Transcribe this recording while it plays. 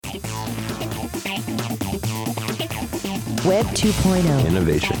Web 2.0.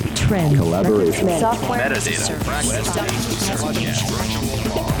 Innovation. Trend. Collaboration. Software. Metadata.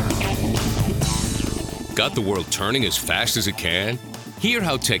 Got the world turning as fast as it can? Hear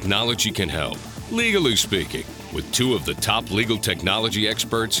how technology can help, legally speaking, with two of the top legal technology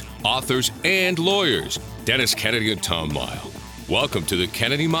experts, authors, and lawyers, Dennis Kennedy and Tom Mile. Welcome to the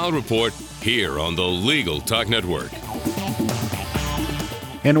Kennedy Mile Report here on the Legal Talk Network.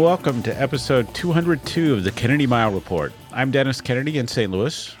 And welcome to episode 202 of the Kennedy Mile Report. I'm Dennis Kennedy in St.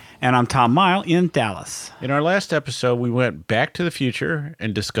 Louis. And I'm Tom Mile in Dallas. In our last episode, we went back to the future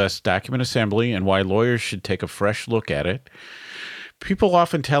and discussed document assembly and why lawyers should take a fresh look at it. People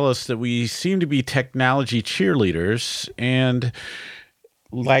often tell us that we seem to be technology cheerleaders, and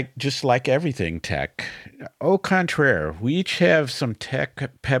just like everything tech, au contraire, we each have some tech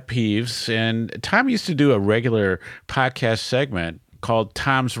pet peeves. And Tom used to do a regular podcast segment called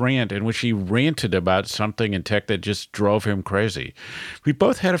Tom's Rant, in which he ranted about something in tech that just drove him crazy. We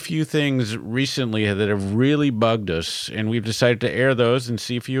both had a few things recently that have really bugged us, and we've decided to air those and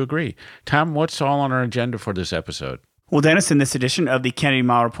see if you agree. Tom, what's all on our agenda for this episode? Well, Dennis, in this edition of the Kennedy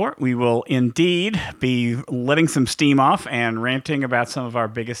Mile Report, we will indeed be letting some steam off and ranting about some of our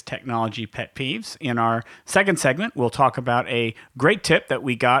biggest technology pet peeves. In our second segment, we'll talk about a great tip that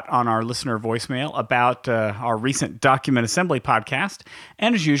we got on our listener voicemail about our recent document assembly podcast.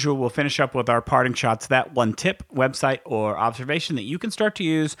 And as usual, we'll finish up with our parting shots, that one tip, website, or observation that you can start to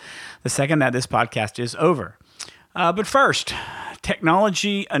use the second that this podcast is over. But first,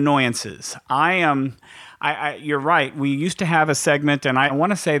 technology annoyances. You're right. We used to have a segment, and I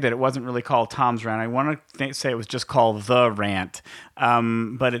want to say that it wasn't really called Tom's Rant. I want to say it was just called The Rant.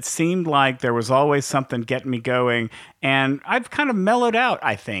 But it seemed like there was always something getting me going, and I've kind of mellowed out,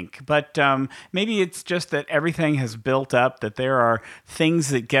 I think. But maybe it's just that everything has built up, that there are things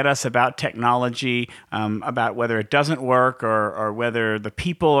that get us about technology, about whether it doesn't work or whether the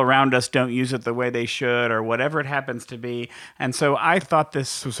people around us don't use it the way they should or whatever it happens to be. And so I thought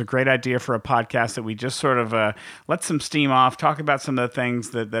this was a great idea for a podcast that we just sort of let some steam off, talk about some of the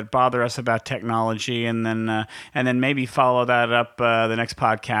things that bother us about technology, and then maybe follow that up the next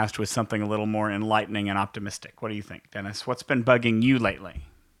podcast with something a little more enlightening and optimistic. What do you think, Dennis? What's been bugging you lately?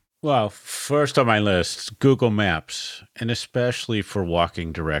 Well, first on my list, Google Maps, and especially for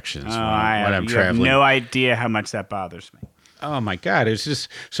walking directions when I'm traveling. You have no idea how much that bothers me. Oh my God. It's just,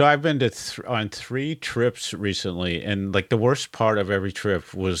 so I've been to on 3 trips recently, and like the worst part of every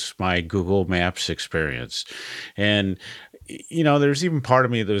trip was my Google Maps experience. And there's even part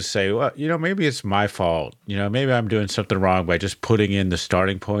of me that would say, well, maybe it's my fault. Maybe I'm doing something wrong by just putting in the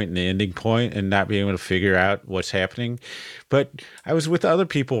starting point and the ending point and not being able to figure out what's happening. But I was with other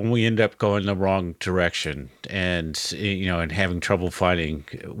people and we ended up going the wrong direction and having trouble finding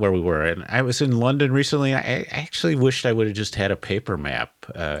where we were. And I was in London recently. I actually wished I would have just had a paper map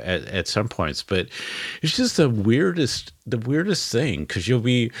at some points, but it's just the weirdest thing, because you'll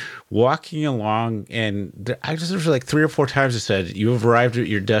be walking along and there's like 3 or 4 times it said you have arrived at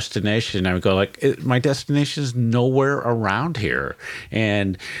your destination. I would go like, my destination is nowhere around here.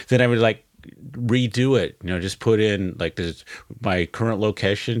 And then I would redo it, just put in my current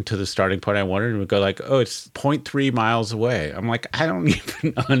location to the starting point I wanted, and would go like, oh, it's 0.3 miles away. I'm like, I don't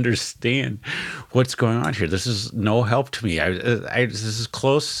even understand what's going on here. This is no help to me. This is as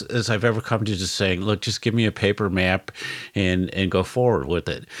close as I've ever come to just saying, look, just give me a paper map and go forward with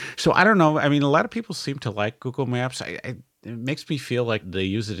it. So I don't know. I mean, a lot of people seem to like Google Maps. It makes me feel like they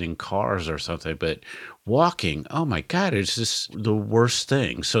use it in cars or something, but walking, oh my God, it's just the worst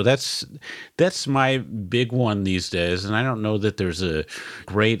thing. So that's my big one these days. And I don't know that there's a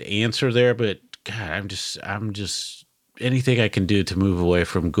great answer there, but God, I'm just anything I can do to move away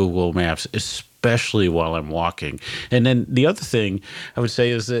from Google Maps, especially while I'm walking. And then the other thing I would say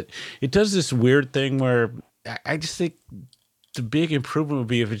is that it does this weird thing where I just think the big improvement would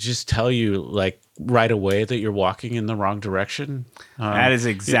be if it just tell you right away that you're walking in the wrong direction. That is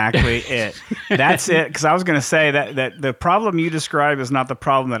exactly it. That's it. Because I was going to say that the problem you describe is not the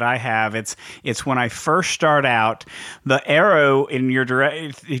problem that I have. It's when I first start out, the arrow in your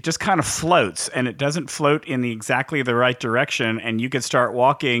direction, it just kind of floats, and it doesn't float in exactly the right direction. And you could start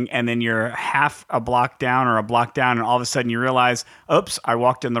walking, and then you're half a block down or a block down, and all of a sudden you realize, oops, I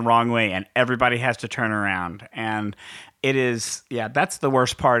walked in the wrong way, and everybody has to turn around. And it is, that's the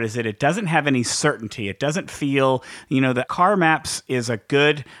worst part, is that it doesn't have any certainty. It doesn't feel, the car maps is a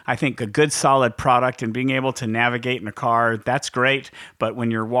good solid product, and being able to navigate in a car, that's great. But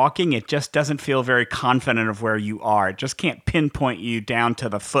when you're walking, it just doesn't feel very confident of where you are. It just can't pinpoint you down to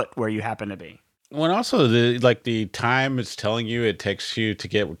the foot where you happen to be. Well, and also the time it's telling you it takes you to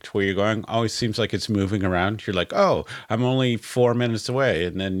get to where you're going always seems like it's moving around. You're like, oh, I'm only 4 minutes away,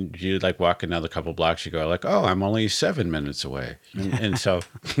 and then you like walk another couple blocks. You go like, oh, I'm only 7 minutes away, and so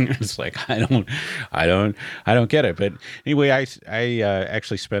it's like I don't get it. But anyway, I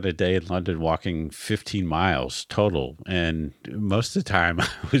actually spent a day in London walking 15 miles total, and most of the time I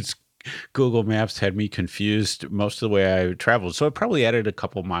was Google Maps had me confused most of the way I traveled. So it probably added a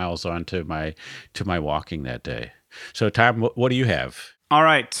couple miles onto my walking that day. So Tom, what do you have? All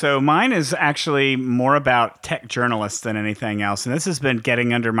right, so mine is actually more about tech journalists than anything else. And this has been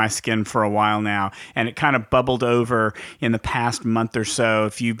getting under my skin for a while now. And it kind of bubbled over in the past month or so.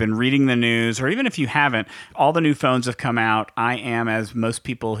 If you've been reading the news, or even if you haven't, all the new phones have come out. I am, as most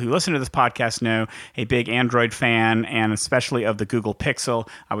people who listen to this podcast know, a big Android fan, and especially of the Google Pixel.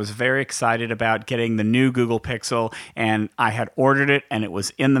 I was very excited about getting the new Google Pixel, and I had ordered it, and it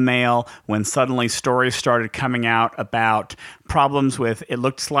was in the mail when suddenly stories started coming out about problems with it.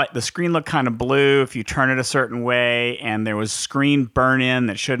 Looked like the screen looked kind of blue if you turn it a certain way, and there was screen burn-in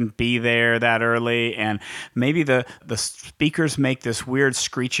that shouldn't be there that early, and maybe the speakers make this weird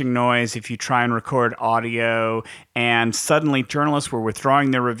screeching noise if you try and record audio, and suddenly journalists were withdrawing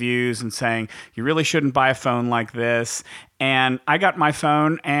their reviews and saying, you really shouldn't buy a phone like this. And I got my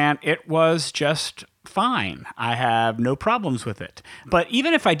phone, and it was just fine. I have no problems with it. But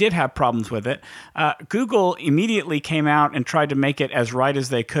even if I did have problems with it, Google immediately came out and tried to make it as right as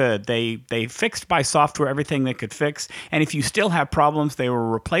they could. They fixed by software everything they could fix. And if you still have problems, they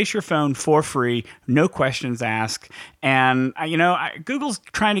will replace your phone for free, no questions asked. And, Google's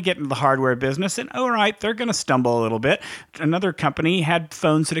trying to get into the hardware business, and all right, they're going to stumble a little bit. Another company had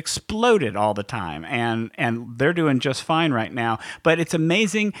phones that exploded all the time, and they're doing just fine right now. But it's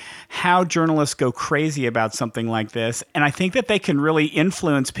amazing how journalists go crazy about something like this, and I think that they can really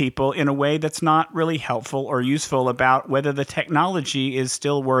influence people in a way that's not really helpful or useful about whether the technology is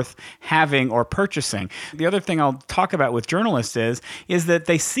still worth having or purchasing. The other thing I'll talk about with journalists is that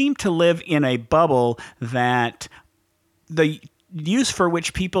they seem to live in a bubble that the use for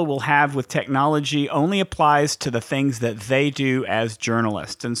which people will have with technology only applies to the things that they do as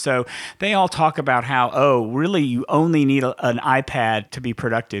journalists. And so they all talk about how, really you only need an iPad to be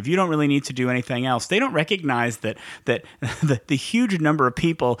productive. You don't really need to do anything else. They don't recognize that the huge number of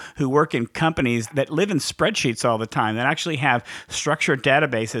people who work in companies that live in spreadsheets all the time, that actually have structured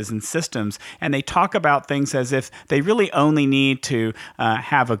databases and systems, and they talk about things as if they really only need to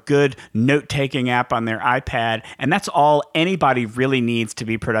have a good note-taking app on their iPad, and that's all anybody really needs to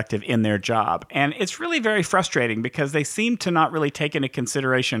be productive in their job. And it's really very frustrating because they seem to not really take into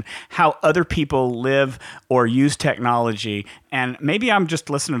consideration how other people live or use technology. And maybe I'm just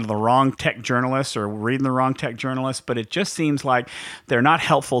listening to the wrong tech journalists or reading the wrong tech journalists, but it just seems like they're not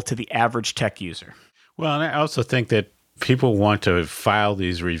helpful to the average tech user. Well, and I also think that people want to file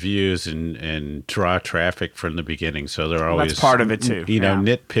these reviews and draw traffic from the beginning. So they're always, that's part of it too.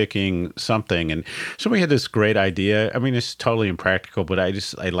 Nitpicking something. And somebody had this great idea. I mean, it's totally impractical, but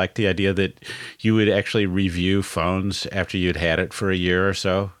I like the idea that you would actually review phones after you'd had it for a year or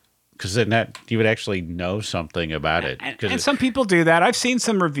so. Because then you would actually know something about it. And some people do that. I've seen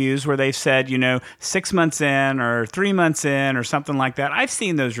some reviews where they've said, 6 months in or 3 months in or something like that. I've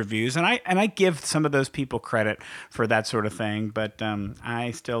seen those reviews, and I give some of those people credit for that sort of thing. But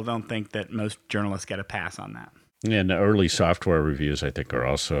I still don't think that most journalists get a pass on that. And the early software reviews, I think, are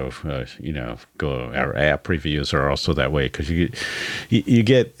also, our app reviews are also that way, because you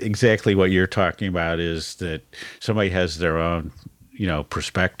get exactly what you're talking about, is that somebody has their own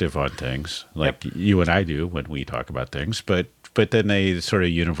perspective on things, like you and I do when we talk about things, but then they sort of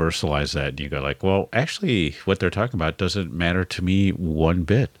universalize that, and you go like, well, actually, what they're talking about doesn't matter to me one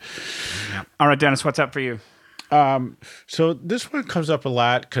bit. Yep. All right, Dennis, what's up for you? So this one comes up a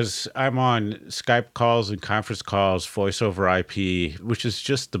lot because I'm on Skype calls and conference calls, voice over IP, which is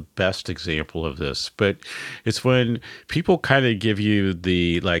just the best example of this. But it's when people kind of give you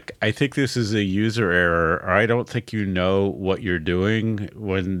the, like, I think this is a user error, or I don't think you know what you're doing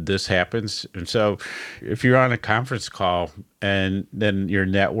when this happens. And so if you're on a conference call and then your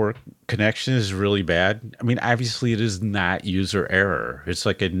network connection is really bad, I mean, obviously it is not user error. It's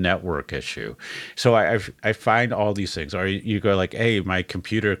like a network issue. So I find all these things. Or you go like, hey, my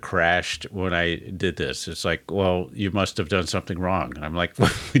computer crashed when I did this. It's like, well, you must have done something wrong. And I'm like,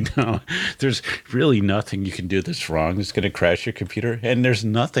 well, no, there's really nothing you can do that's wrong that's going to crash your computer. And there's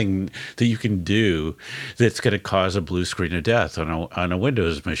nothing that you can do that's going to cause a blue screen of death on a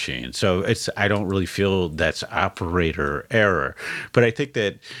Windows machine. So I don't really feel that's operator error. But I think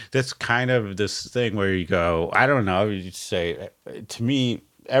that's kind of this thing where you go, I don't know, you say, to me,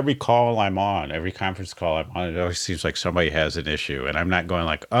 every call I'm on, every conference call I'm on, it always seems like somebody has an issue. And I'm not going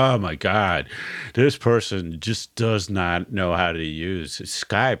like, oh my God, this person just does not know how to use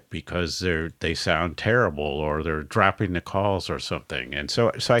Skype because they sound terrible or they're dropping the calls or something. And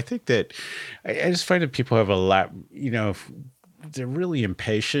so I think that I just find that people have a lot, they're really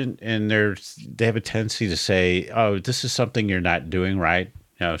impatient and they have a tendency to say, oh, this is something you're not doing right.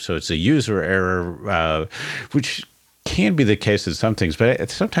 So it's a user error, which can be the case in some things, but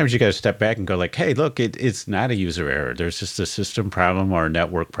sometimes you got to step back and go like, hey, look, it's not a user error. There's just a system problem or a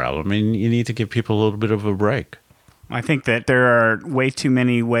network problem, and you need to give people a little bit of a break. I think that there are way too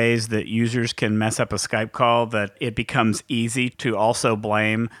many ways that users can mess up a Skype call that it becomes easy to also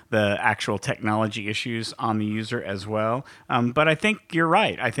blame the actual technology issues on the user as well. But I think you're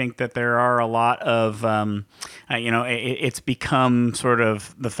right. I think that there are a lot of, it's become sort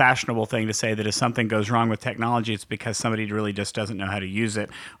of the fashionable thing to say that if something goes wrong with technology, it's because somebody really just doesn't know how to use it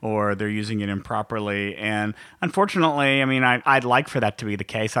or they're using it improperly. And unfortunately, I mean, I'd like for that to be the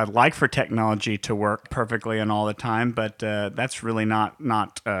case. I'd like for technology to work perfectly and all the time. But that's really not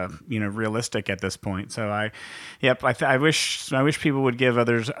realistic at this point. So I wish people would give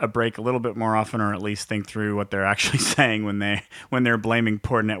others a break a little bit more often, or at least think through what they're actually saying when they're blaming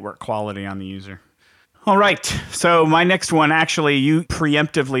poor network quality on the user. All right. So my next one, actually, you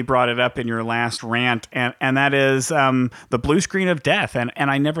preemptively brought it up in your last rant, and that is the blue screen of death. And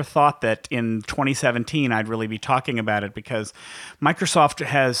I never thought that in 2017 I'd really be talking about it because Microsoft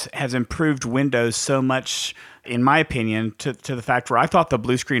has improved Windows so much, in my opinion, to the fact where I thought the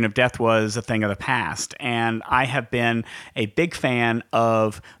blue screen of death was a thing of the past. And I have been a big fan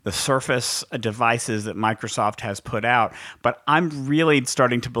of the Surface devices that Microsoft has put out. But I'm really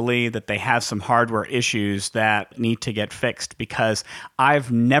starting to believe that they have some hardware issues that need to get fixed because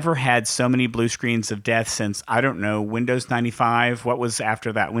I've never had so many blue screens of death since, I don't know, Windows 95. What was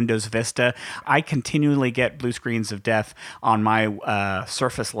after that? Windows Vista. I continually get blue screens of death on my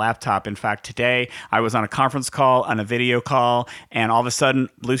Surface laptop. In fact, today I was on a conference call, on a video call, and all of a sudden,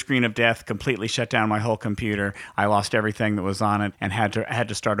 blue screen of death completely shut down my whole computer. I lost everything that was on it and had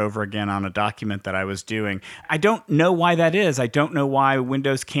to start over again on a document that I was doing. I don't know why that is. I don't know why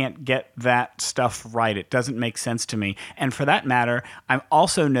Windows can't get that stuff right. It doesn't make sense to me. And for that matter, I'm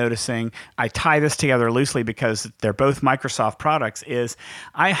also noticing, I tie this together loosely because they're both Microsoft products, is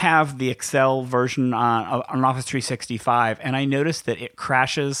I have the Excel version on Office 365, and I notice that it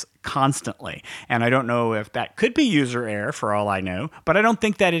crashes constantly. And I don't know if that could be user error for all I know, but I don't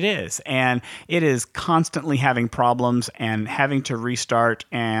think that it is. And it is constantly having problems and having to restart,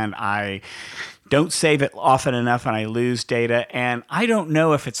 and I don't save it often enough and I lose data. And I don't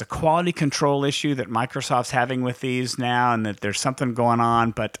know if it's a quality control issue that Microsoft's having with these now and that there's something going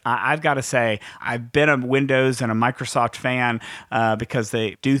on. But I've got to say, I've been a Windows and a Microsoft fan because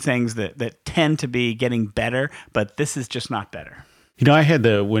they do things that tend to be getting better, but this is just not better. I had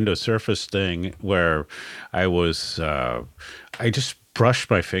the Windows Surface thing where I just brushed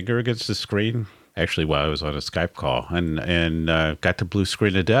my finger against the screen, actually while I was on a Skype call, and got the blue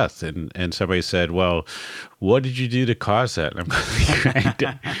screen of death. And somebody said, well, what did you do to cause that? And I'm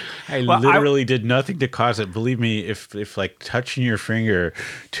going, I literally did nothing to cause it. Believe me, if like touching your finger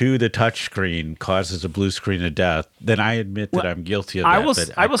to the touch screen causes a blue screen of death, then I admit that I'm guilty of that.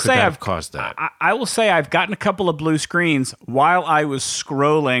 I will say I've caused that. I will say I've gotten a couple of blue screens while I was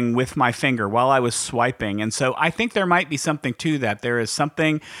scrolling with my finger, while I was swiping. And so I think there might be something to that. There is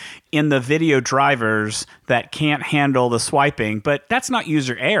something in the video drivers that can't handle the swiping, but that's not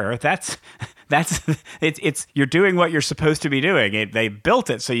user error. That's you're doing what you're supposed to be doing. They built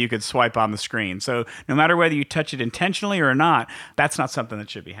it so you could swipe on the screen. So no matter whether you touch it intentionally or not, that's not something that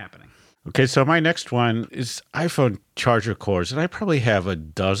should be happening. Okay, so my next one is iPhone charger cords, and I probably have a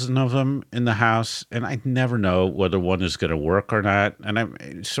dozen of them in the house, and I never know whether one is going to work or not. And I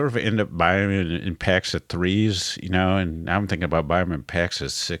sort of end up buying them in packs of 3s, and now I'm thinking about buying them in packs of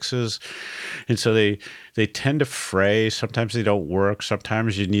 6s. And so they tend to fray. Sometimes they don't work.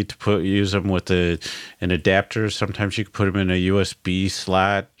 Sometimes you need to use them with an adapter. Sometimes you can put them in a USB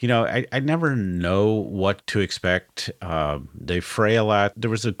slot. I never know what to expect. They fray a lot.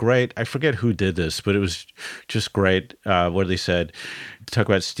 There was I forget who did this, but it was just great. What they said, talk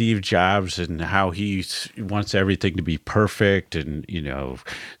about Steve Jobs and how he wants everything to be perfect, and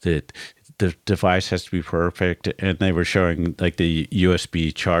that the device has to be perfect. And they were showing like the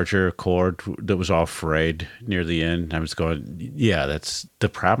USB charger cord that was all frayed near the end. I was going, yeah, that's the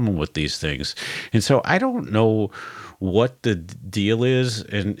problem with these things. And so I don't know what the deal is,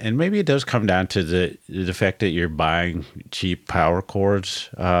 and maybe it does come down to the fact that you're buying cheap power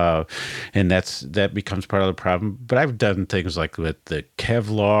cords, and that becomes part of the problem. But I've done things like with the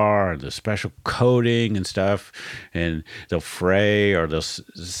Kevlar and the special coating and stuff, and they'll fray or they'll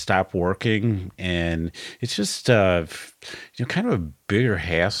stop working, and it's just kind of a bigger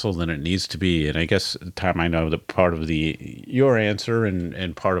hassle than it needs to be. And I guess, Tom, I know that part of your answer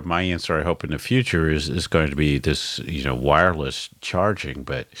and part of my answer, I hope in the future, is going to be this wireless charging,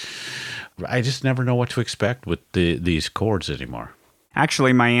 but I just never know what to expect with these cords anymore.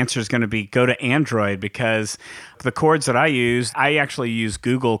 Actually, my answer is going to be go to Android, because the cords that I actually use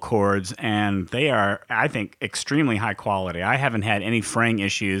Google cords, and they are, I think, extremely high quality. I haven't had any fraying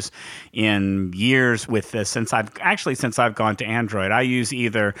issues in years with this since I've gone to Android. I use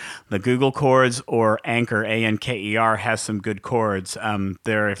either the Google cords or Anker, Anker has some good cords.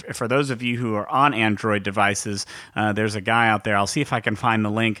 For those of you who are on Android devices, there's a guy out there, I'll see if I can find the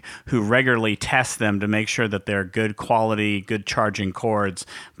link, who regularly tests them to make sure that they're good quality, good charging cords.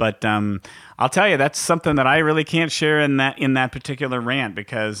 But I'll tell you, that's something that I really can't share in that particular rant,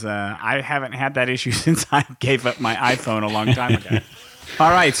 because I haven't had that issue since I gave up my iPhone a long time ago.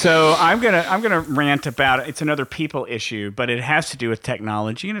 All right, so I'm gonna rant about it. It's another people issue, but it has to do with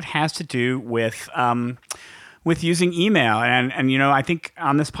technology, and it has to do with using email. And I think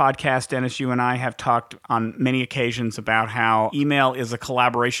on this podcast, Dennis, you and I have talked on many occasions about how email is a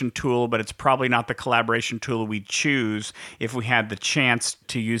collaboration tool, but it's probably not the collaboration tool we'd choose if we had the chance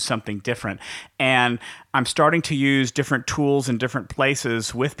to use something different. And I'm starting to use different tools in different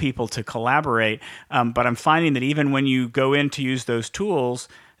places with people to collaborate, but I'm finding that even when you go in to use those tools,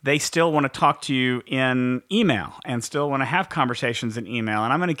 they still want to talk to you in email and still want to have conversations in email.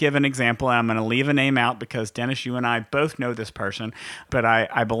 And I'm going to give an example, and I'm going to leave a name out because, Dennis, you and I both know this person, but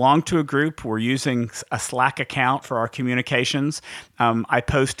I belong to a group. We're using a Slack account for our communications. I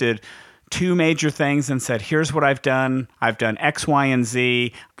posted 2 major things and said, here's what I've done. I've done X, Y, and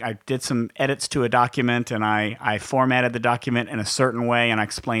Z. I did some edits to a document, and I formatted the document in a certain way, and I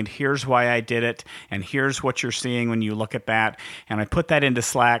explained, here's why I did it, and here's what you're seeing when you look at that. And I put that into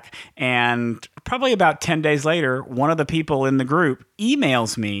Slack, and probably about 10 days later, one of the people in the group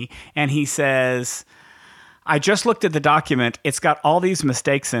emails me, and he says, I just looked at the document. It's got all these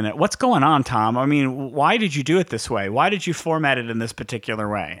mistakes in it. What's going on, Tom? I mean, why did you do it this way? Why did you format it in this particular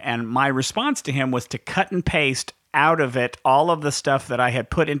way? And my response to him was to cut and paste out of it all of the stuff that I had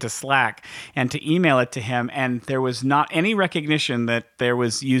put into Slack and to email it to him, and there was not any recognition that there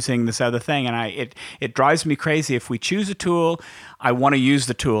was using this other thing. And it drives me crazy. If we choose a tool, I want to use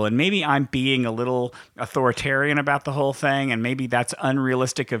the tool, and maybe I'm being a little authoritarian about the whole thing, and maybe that's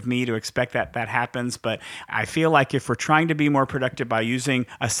unrealistic of me to expect that happens, but I feel like if we're trying to be more productive by using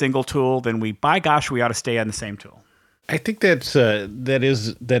a single tool, then by gosh, we ought to stay on the same tool. I think that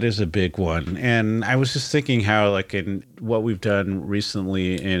is a big one, and I was just thinking how, like, in what we've done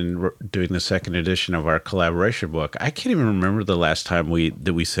recently in doing the second edition of our collaboration book, I can't even remember the last time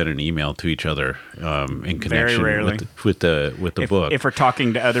we sent an email to each other in connection Very rarely. with the book. If we're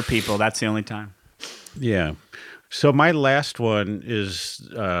talking to other people, that's the only time. Yeah. So my last one is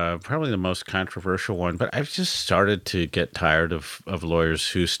probably the most controversial one, but I've just started to get tired of lawyers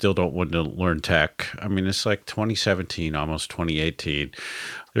who still don't want to learn tech. I mean, it's like 2017, almost 2018.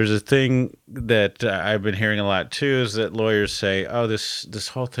 There's a thing that I've been hearing a lot too, is that lawyers say, "Oh, this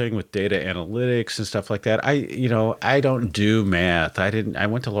whole thing with data analytics and stuff like that. I don't do math. I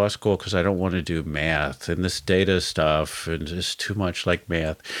went to law school because I don't want to do math, and this data stuff and it's too much like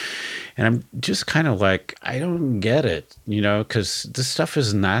math." And I'm just kind of like, I don't get it, because this stuff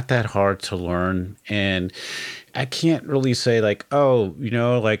is not that hard to learn, and I can't really say like, some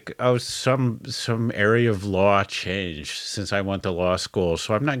area of law changed since I went to law school,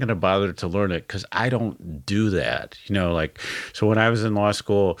 so I'm not going to bother to learn it because I don't do that. So when I was in law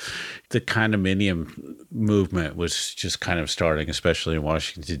school, the condominium movement was just kind of starting, especially in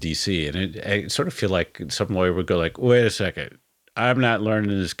Washington, D.C. And I sort of feel like some lawyer would go like, wait a second. I'm not learning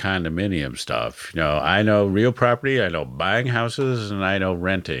this condominium stuff. I know real property, I know buying houses, and I know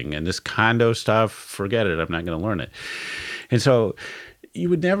renting. And this condo stuff, forget it. I'm not going to learn it. And so you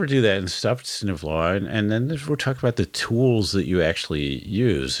would never do that in substantive law. And then we're talking about the tools that you actually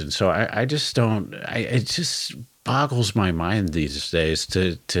use. And so I just don't. It just boggles my mind these days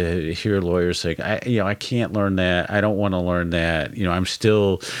to hear lawyers say, I can't learn that. I don't want to learn that. I'm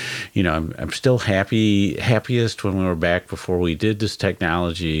still, I'm still happiest when we were back before we did this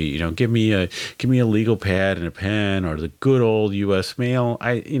technology. Give me a legal pad and a pen, or the good old U.S. mail.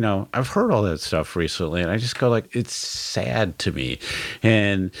 I've heard all that stuff recently, and I just go like, it's sad to me.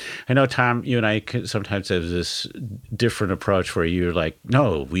 And I know, Tom, you and I sometimes have this different approach where you're like,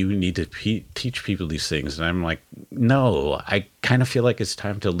 no, we need to teach people these things, and I'm like, no, I kind of feel like it's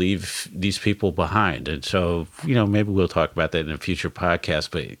time to leave these people behind. And so, maybe we'll talk about that in a future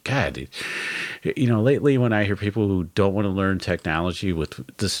podcast. But God, lately when I hear people who don't want to learn technology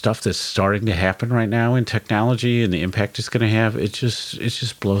with the stuff that's starting to happen right now in technology and the impact it's going to have, it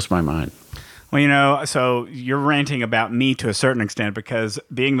just blows my mind. Well, so you're ranting about me to a certain extent, because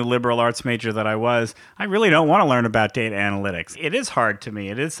being the liberal arts major that I was, I really don't want to learn about data analytics. It is hard to me.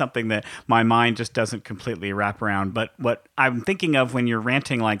 It is something that my mind just doesn't completely wrap around. But what I'm thinking of when you're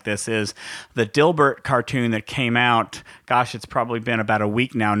ranting like this is the Dilbert cartoon that came out, gosh, it's probably been about a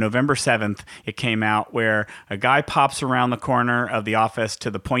week now, November 7th, it came out, where a guy pops around the corner of the office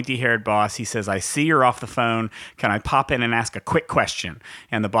to the pointy-haired boss. He says, "I see you're off the phone. Can I pop in and ask a quick question?"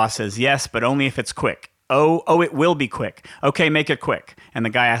 And the boss says, "Yes, but only if it's quick." Oh, it will be quick. Okay, make it quick. And the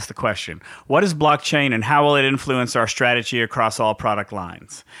guy asks the question, "What is blockchain and how will it influence our strategy across all product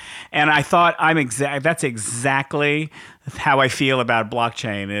lines?" And I thought that's exactly how I feel about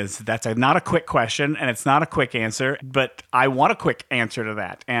blockchain. Is that's not a quick question and it's not a quick answer, but I want a quick answer to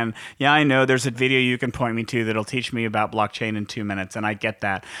that. And yeah, I know there's a video you can point me to that'll teach me about blockchain in 2 minutes, and I get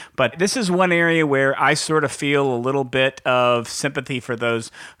that. But this is one area where I sort of feel a little bit of sympathy for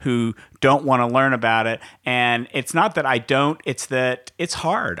those who don't want to learn about it. And it's not that I don't, it's that it's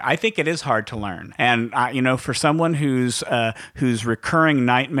hard. I think it is hard to learn. And for someone whose recurring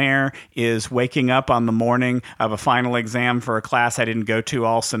nightmare is waking up on the morning of a final exam for a class I didn't go to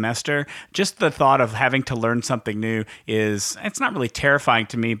all semester, just the thought of having to learn something new it's not really terrifying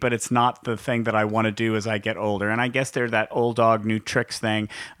to me, but it's not the thing that I want to do as I get older. And I guess there's that old dog, new tricks thing.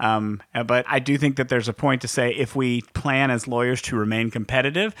 But I do think that there's a point to say, if we plan as lawyers to remain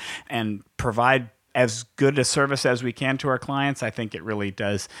competitive and provide as good a service as we can to our clients, I think it really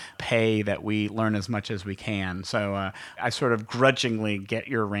does pay that we learn as much as we can. So I sort of grudgingly get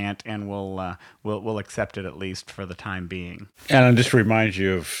your rant, and we'll accept it, at least for the time being. And I'll just remind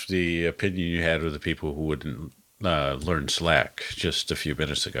you of the opinion you had with the people who wouldn't learn Slack just a few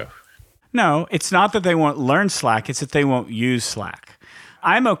minutes ago. No, it's not that they won't learn Slack, it's that they won't use Slack.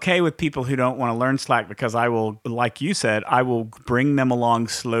 I'm okay with people who don't want to learn Slack, because I will, like you said, I will bring them along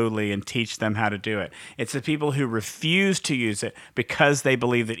slowly and teach them how to do it. It's the people who refuse to use it because they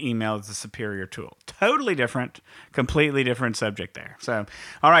believe that email is a superior tool. Totally different, completely different subject there. So,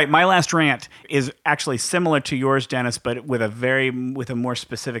 all right, my last rant is actually similar to yours, Dennis, but with a more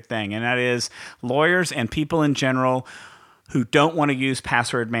specific thing, and that is lawyers and people in general who don't want to use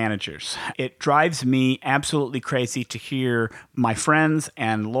password managers. It drives me absolutely crazy to hear my friends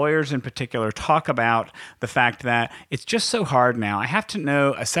and lawyers in particular talk about the fact that it's just so hard now. I have to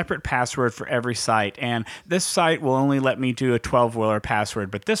know a separate password for every site, and this site will only let me do a 12-wheeler password,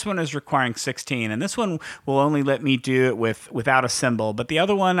 but this one is requiring 16, and this one will only let me do it without a symbol, but the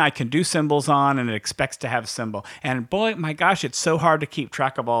other one I can do symbols on, and it expects to have a symbol. And boy, my gosh, it's so hard to keep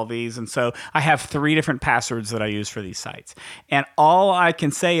track of all these, and so I have 3 different passwords that I use for these sites. And all I can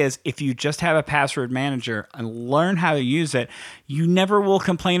say is, if you just have a password manager and learn how to use it, you never will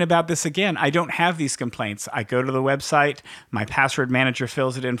complain about this again. I don't have these complaints. I go to the website, my password manager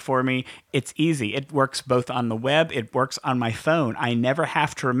fills it in for me. It's easy. It works both on the web, it works on my phone. I never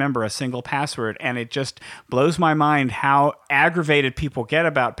have to remember a single password, and it just blows my mind how aggravated people get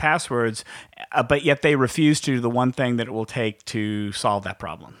about passwords, but yet they refuse to do the one thing that it will take to solve that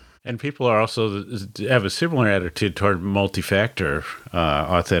problem. And people are also have a similar attitude toward multi-factor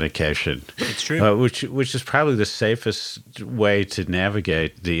authentication. It's true. Which is probably the safest way to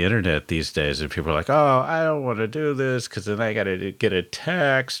navigate the internet these days. And people are like, "Oh, I don't want to do this because then I got to get a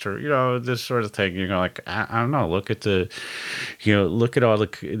text," or this sort of thing. You're like, I don't know. Look at look at all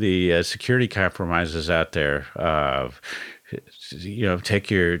the security compromises out there.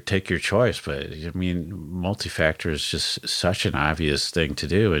 Take your choice, but I mean, multi-factor is just such an obvious thing to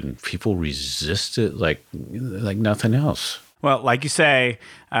do, and people resist it like nothing else. Well, like you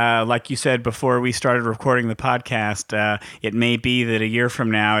said before we started recording the podcast, it may be that a year from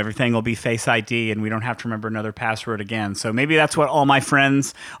now, everything will be Face ID and we don't have to remember another password again. So maybe that's what all my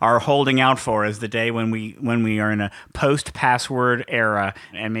friends are holding out for, is the day when we are in a post-password era,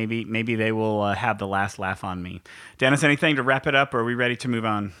 and maybe they will have the last laugh on me. Dennis, anything to wrap it up, or are we ready to move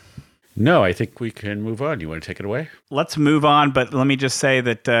on? No, I think we can move on. You want to take it away? Let's move on, but let me just say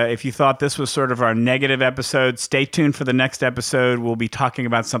that if you thought this was sort of our negative episode, stay tuned for the next episode. We'll be talking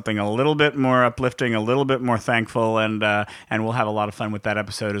about something a little bit more uplifting, a little bit more thankful, and we'll have a lot of fun with that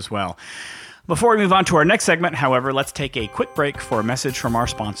episode as well. Before we move on to our next segment, however, let's take a quick break for a message from our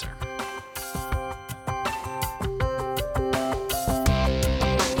sponsor.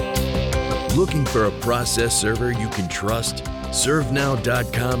 Looking for a process server you can trust?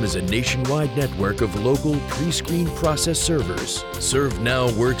 ServeNow.com is a nationwide network of local pre-screened process servers.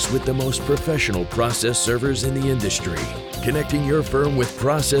 ServeNow works with the most professional process servers in the industry, connecting your firm with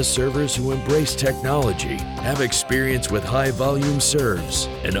process servers who embrace technology, have experience with high-volume serves,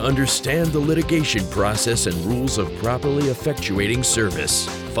 and understand the litigation process and rules of properly effectuating service.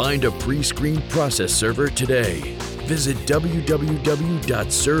 Find a pre-screened process server today. Visit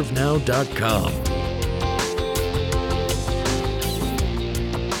www.servenow.com.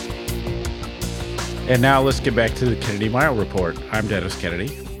 And now let's get back to the Kennedy Mile Report. I'm Dennis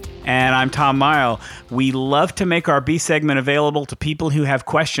Kennedy. And I'm Tom Mile. We love to make our B segment available to people who have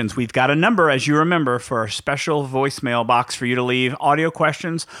questions. We've got a number, as you remember, for a special voicemail box for you to leave audio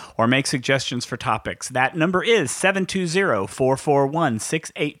questions or make suggestions for topics. That number is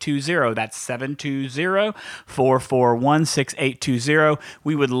 720-441-6820. That's 720-441-6820.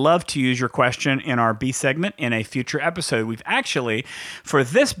 We would love to use your question in our B segment in a future episode. We've actually, for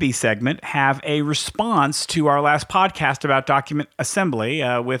this B segment, have a response to our last podcast about document assembly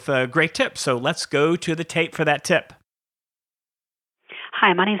with a great tip. So let's go to the tape for that tip.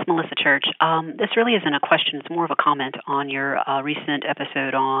 Hi, my name is Melissa Church. This really isn't a question. It's more of a comment on your recent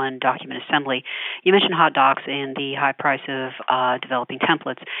episode on document assembly. You mentioned hot docs and the high price of developing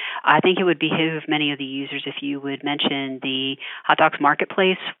templates. I think it would behoove many of the users if you would mention the hot docs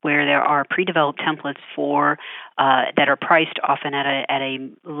marketplace, where there are pre-developed templates for that are priced often at a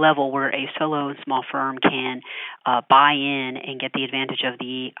level where a solo and small firm can buy in and get the advantage of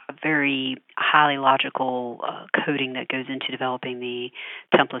the very highly logical coding that goes into developing the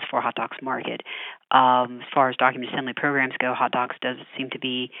templates for Hot Docs Market. As far as document assembly programs go, Hot Docs does seem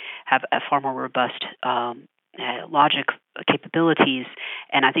to have a far more robust logic capabilities,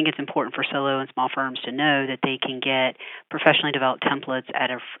 and I think it's important for solo and small firms to know that they can get professionally developed templates at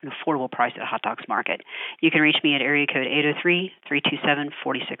an affordable price at Hot Docs Market. You can reach me at area code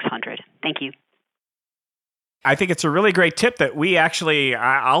 803-327-4600. Thank you. I think it's a really great tip that we actually,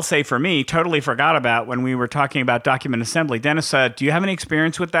 I'll say for me, totally forgot about when we were talking about document assembly. Dennis, do you have any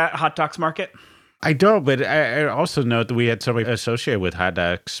experience with that Hot Docs Market? I don't, but I also note that we had somebody associated with Hot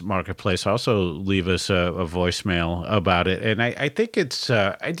Docs Marketplace also leave us a voicemail about it, and I think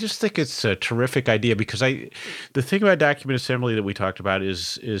I just think it's a terrific idea because the thing about document assembly that we talked about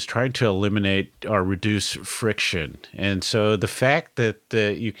is trying to eliminate or reduce friction, and so the fact that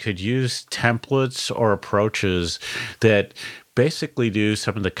you could use templates or approaches that basically do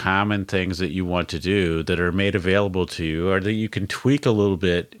some of the common things that you want to do that are made available to you or that you can tweak a little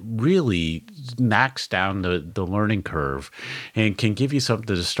bit really knocks down the learning curve and can give you something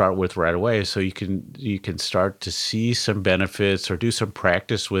to start with right away so you can start to see some benefits or do some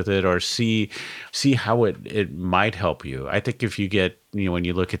practice with it or see how it might help you. I think if you get when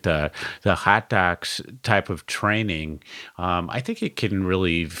you look at the Hot Docs type of training, I think it can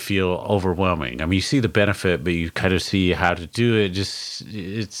really feel overwhelming. I mean, you see the benefit, but you kind of see how to do it.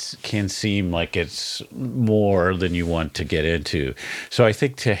 It can seem like it's more than you want to get into. So I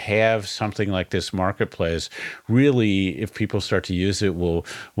think to have something like this marketplace, really, if people start to use it, will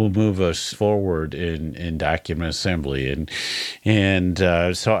move us forward in document assembly. And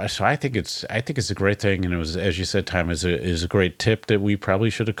so I think it's a great thing, and it was, as you said, Tom, is a great tip that we probably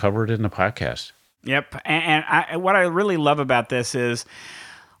should have covered in the podcast. Yep. And what I really love about this is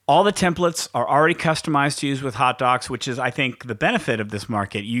all the templates are already customized to use with Hot Docs, which is, I think, the benefit of this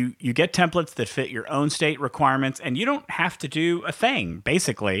market. You get templates that fit your own state requirements, and you don't have to do a thing,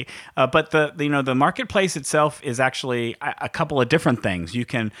 basically. But the marketplace itself is actually a couple of different things. You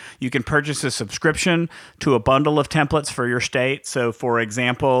can purchase a subscription to a bundle of templates for your state. So, for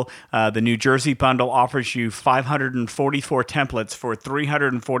example, the New Jersey bundle offers you 544 templates for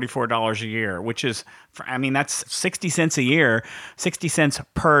 $344 a year, which is, that's 60 cents a year, 60 cents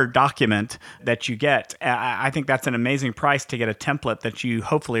per document that you get. I think that's an amazing price to get a template that you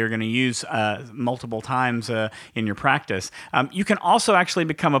hopefully are going to use multiple times in your practice. You can also actually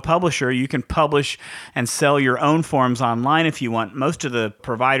become a publisher. You can publish and sell your own forms online if you want. Most of the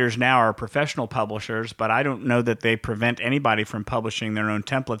providers now are professional publishers, but I don't know that they prevent anybody from publishing their own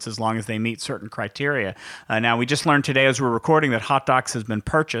templates as long as they meet certain criteria. Now, we just learned today as we're recording that Hot Docs has been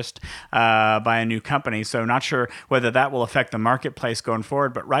purchased by a new company company, so not sure whether that will affect the marketplace going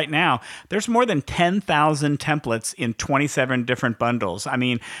forward. But right now, there's more than 10,000 templates in 27 different bundles. I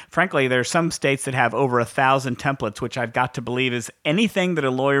mean, frankly, there's some states that have over 1,000 templates, which I've got to believe is anything that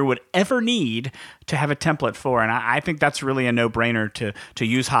a lawyer would ever need to have a template for. And I think that's really a no-brainer to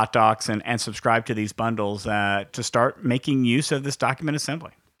use HotDocs and subscribe to these bundles to start making use of this document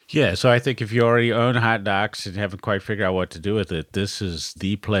assembly. Yeah, so I think if you already own HotDocs and haven't quite figured out what to do with it, this is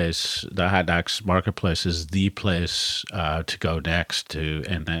the place. The HotDocs marketplace is the place to go next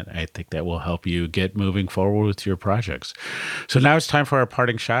and I think that will help you get moving forward with your projects. So now it's time for our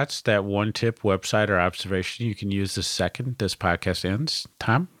parting shots. That one tip, website, or observation you can use the second this podcast ends.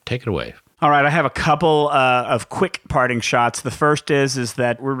 Tom, take it away. All right, I have a couple of quick parting shots. The first is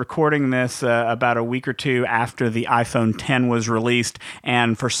that we're recording this about a week or two after the iPhone X was released,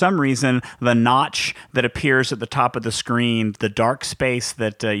 and for some reason, the notch that appears at the top of the screen, the dark space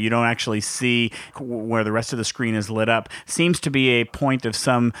that you don't actually see where the rest of the screen is lit up, seems to be a point of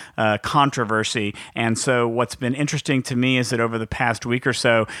some controversy. And so what's been interesting to me is that over the past week or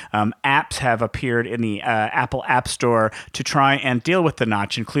so, apps have appeared in the Apple App Store to try and deal with the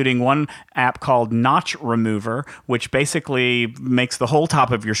notch, including one app called Notch Remover, which basically makes the whole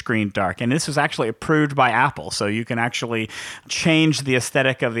top of your screen dark. And this was actually approved by Apple, so you can actually change the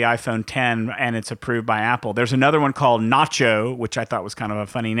aesthetic of the iPhone X, and it's approved by Apple. There's another one called Nacho, which I thought was kind of a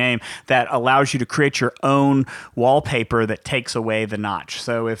funny name, that allows you to create your own wallpaper that takes away the notch.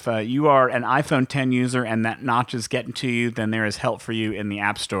 So if you are an iPhone X user and that notch is getting to you, then there is help for you in the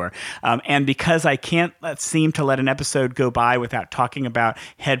App Store. And because I can't seem to let an episode go by without talking about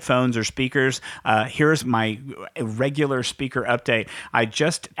headphones or speakers, here's my regular speaker update. I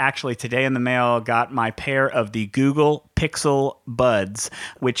just actually today in the mail got my pair of the Google Pixel Buds,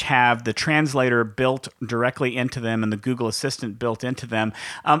 which have the translator built directly into them and the Google Assistant built into them.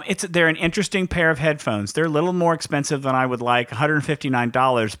 They're an interesting pair of headphones. They're a little more expensive than I would like,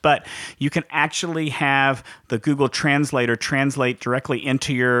 $159, but you can actually have the Google Translator translate directly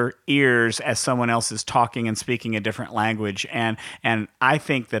into your ears as someone else is talking and speaking a different language. And I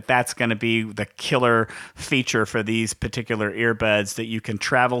think that that's going to be the killer feature for these particular earbuds, that you can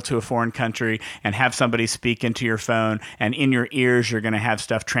travel to a foreign country and have somebody speak into your phone, and in your ears you're going to have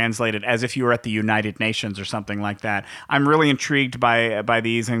stuff translated as if you were at the United Nations or something like that. I'm really intrigued by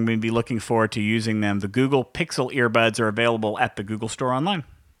these and I'm going to be looking forward to using them. The Google Pixel earbuds are available at the Google Store online.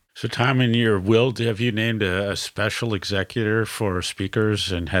 So, Tom, in your will, have you named a special executor for speakers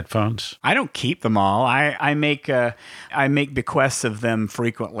and headphones? I don't keep them all. I make bequests of them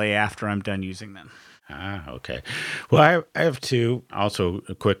frequently after I'm done using them. Okay. Well, I have two, also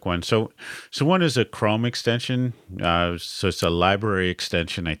a quick one. So one is a Chrome extension. So it's a library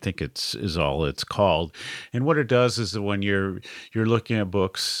extension, I think is all it's called. And what it does is that when you're looking at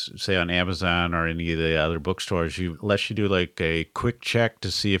books, say on Amazon or any of the other bookstores, lets you do like a quick check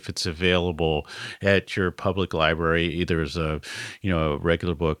to see if it's available at your public library, either as a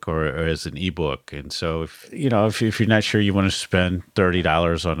regular book or as an ebook. And so if you're not sure you want to spend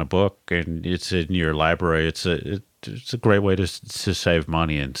 $30 on a book and it's in your library, it's a great way to save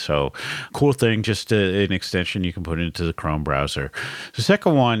money. And so cool thing, just an extension you can put into the Chrome browser. The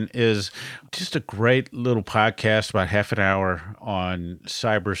second one is just a great little podcast, about half an hour, on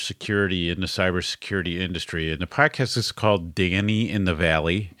cybersecurity in the cybersecurity industry. And the podcast is called Danny in the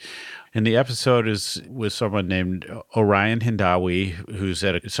Valley. And the episode is with someone named Orion Hindawi, who's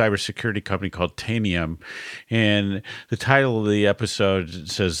at a cybersecurity company called Tanium. And the title of the episode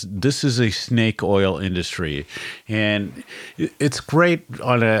says, "This is a snake oil industry." And it's great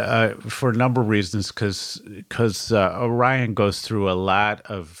for a number of reasons, because Orion goes through a lot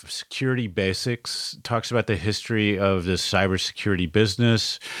of security basics, talks about the history of the cybersecurity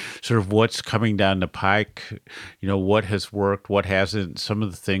business, sort of what's coming down the pike, what has worked, what hasn't, some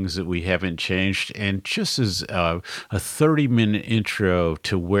of the things that we haven't changed, and just as a 30-minute intro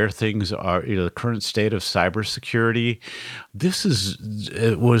to where things are, the current state of cybersecurity.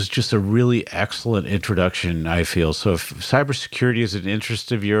 It was just a really excellent introduction, I feel. So if cybersecurity is an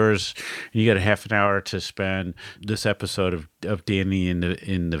interest of yours, and you got a half an hour to spend, this episode of Danny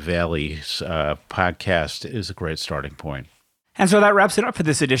in the Valley podcast is a great starting point. And so that wraps it up for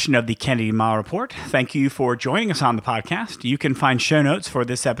this edition of the Kennedy Mile Report. Thank you for joining us on the podcast. You can find show notes for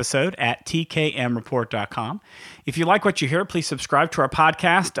this episode at tkmreport.com. If you like what you hear, please subscribe to our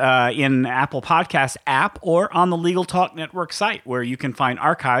podcast in Apple Podcast app or on the Legal Talk Network site, where you can find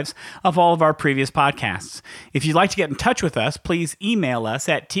archives of all of our previous podcasts. If you'd like to get in touch with us, please email us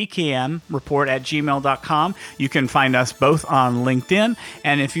at tkmreport@gmail.com. You can find us both on LinkedIn.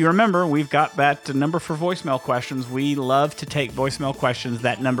 And if you remember, we've got that number for voicemail questions. We love to take voicemail questions.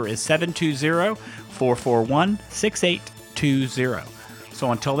 That number is 720-441-6820.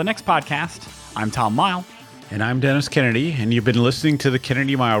 So until the next podcast, I'm Tom Mile. And I'm Dennis Kennedy, and you've been listening to the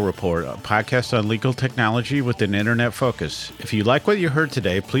Kennedy Mile Report, a podcast on legal technology with an internet focus. If you like what you heard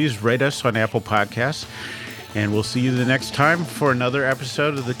today, please rate us on Apple Podcasts, and we'll see you the next time for another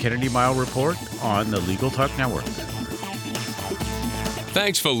episode of the Kennedy Mile Report on the Legal Talk Network.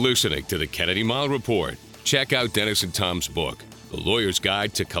 Thanks for listening to the Kennedy Mile Report. Check out Dennis and Tom's book, The Lawyer's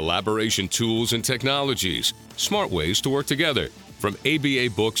Guide to Collaboration Tools and Technologies, Smart Ways to Work Together, from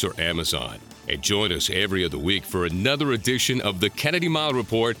ABA Books or Amazon. And join us every other week for another edition of the Kennedy Mile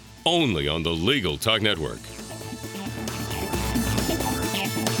Report, only on the Legal Talk Network.